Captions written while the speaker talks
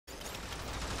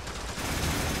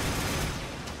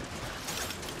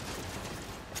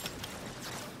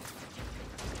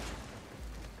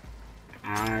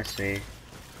I see.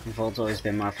 Volt's always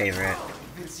been my favorite.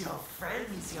 It's your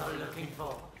friends you're looking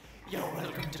for. You're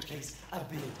welcome to place a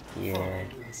bid Yeah. for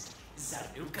the newest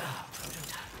Zanuka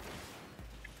prototype.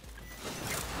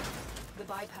 The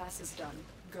bypass is done.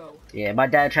 Go. Yeah, my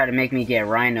dad tried to make me get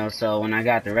Rhino, so when I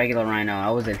got the regular Rhino,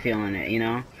 I wasn't feeling it, you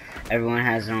know? Everyone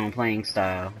has their own playing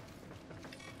style.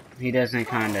 He doesn't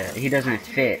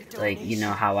fit, like, you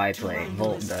know, how I play.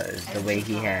 Volt does. The way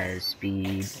he has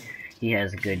speed, he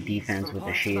has good defense with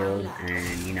the shield,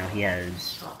 and, you know, he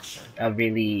has a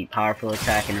really powerful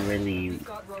attack and a really,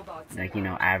 like, you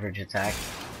know, average attack.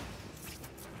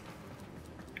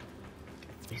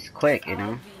 He's quick, you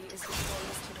know?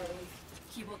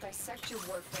 He will dissect your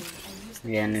Warframe and use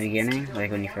the Yeah, in the pieces beginning, to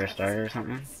like when you build first started or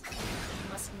something. You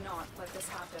must not let this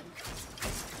happen.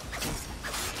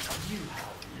 You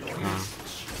have lawyers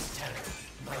issues, Terror.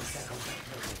 My Zanuka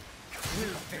prototype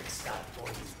will fix that for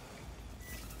you.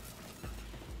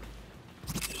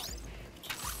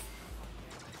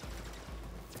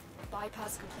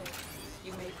 Bypass complete.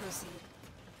 You may proceed.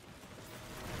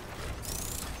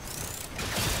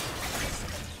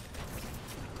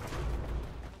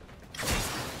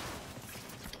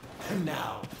 And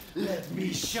now, let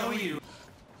me show you.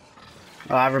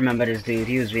 Oh, I remember this dude.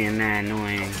 He was being mad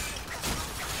annoying.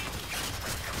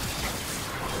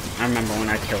 I remember when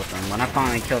I killed him. When I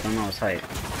finally killed him, I was hyped.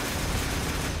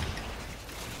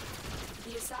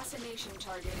 The assassination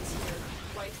target is here.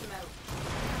 Wipe them out.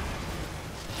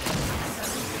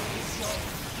 Zanuka is your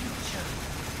future,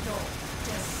 your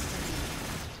destiny.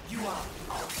 You are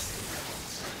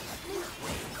obstacles.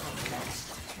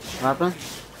 What happened?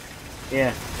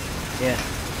 Yeah. Yeah.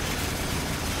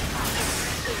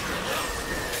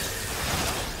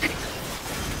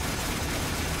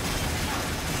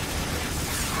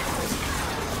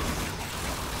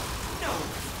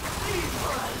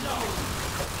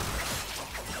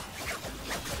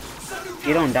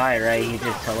 You don't die, right? You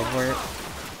just teleport.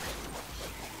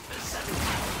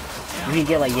 You can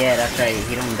get like, yeah, that's right.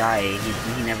 He don't die.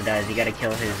 He never dies. You gotta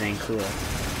kill his Zankuda.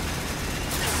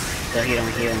 So he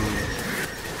don't heal him.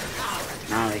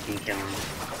 Now they can kill him.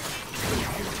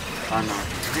 Oh no.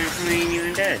 He ain't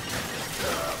even dead.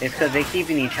 It's because they're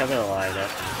keeping each other alive,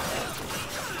 that's why.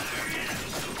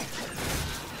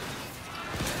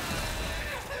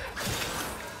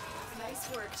 Nice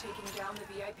work taking down the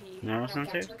VIP. No, Now get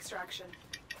sensor? to extraction.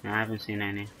 No, I haven't seen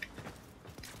any.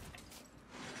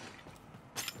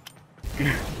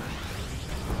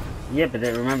 Yeah, but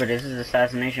remember, this is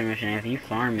assassination mission. If you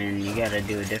farming, you gotta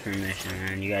do a different mission,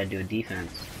 and you gotta do a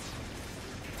defense.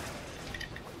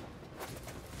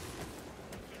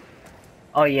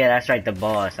 Oh yeah, that's right, the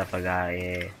boss. I forgot.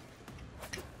 Yeah.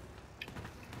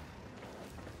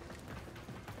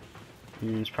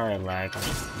 It's probably lag.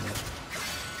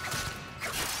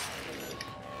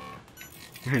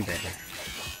 Better.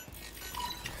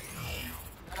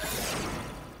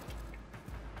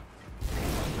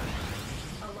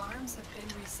 Alarms have been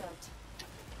reset.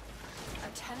 A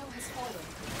Tenno has fallen.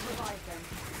 Revive them.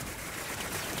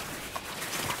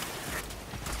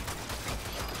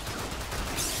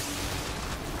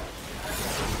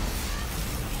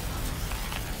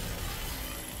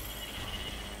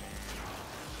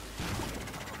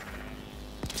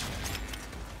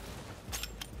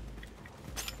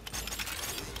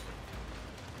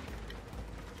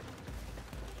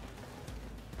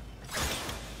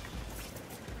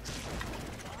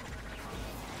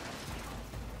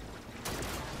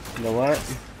 The what?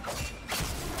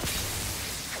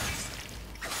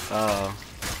 Oh.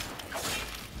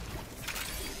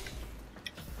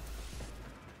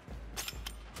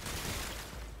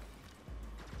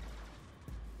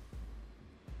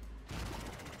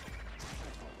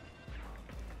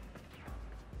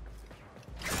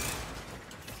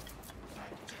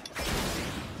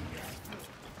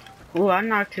 Ooh, I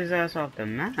knocked his ass off the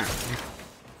map.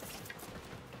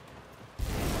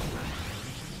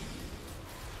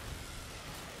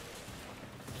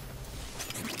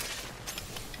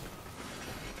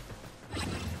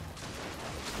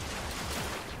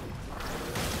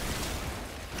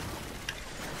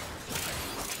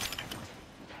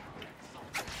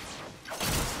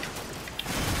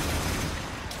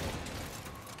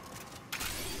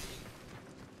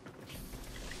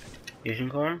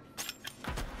 Fusion core?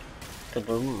 The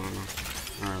blue one?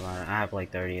 I have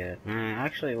like 30 of it.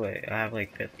 Actually, wait, I have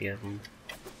like 50 of them.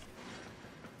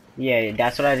 Yeah,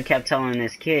 that's what I kept telling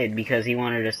this kid because he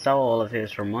wanted to sell all of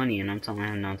his for money, and I'm telling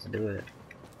him not to do it.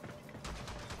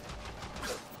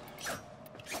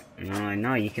 And I'm like,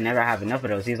 no, you can never have enough of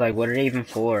those. He's like, what are they even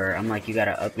for? I'm like, you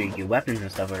gotta upgrade your weapons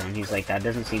and stuff with them. He's like, that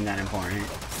doesn't seem that important.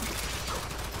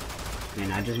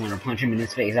 Man, I just want to punch him in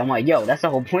his face. I'm like, yo, that's the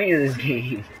whole point of this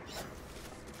game.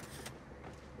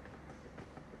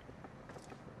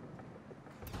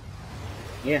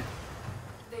 Yeah.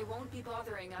 They won't be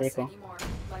bothering us Pretty cool. anymore.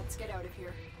 Let's get out of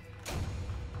here.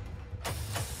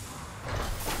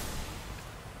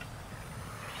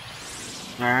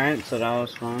 Alright, so that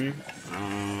was fun.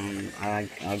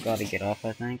 I gotta get off,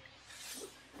 I think.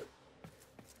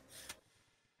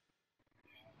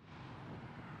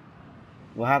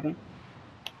 What happened?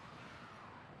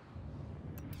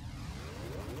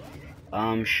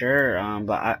 Sure,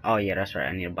 but oh yeah, that's right,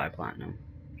 I need to buy platinum.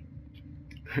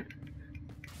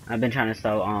 I've been trying to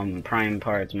sell, prime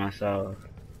parts myself.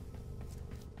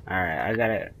 Alright, I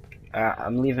gotta,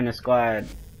 I'm leaving the squad.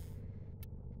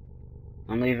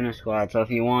 I'm leaving the squad, so if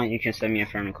you want, you can send me a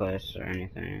friend request or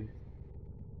anything.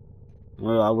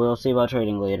 Well, I will see about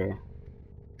trading later.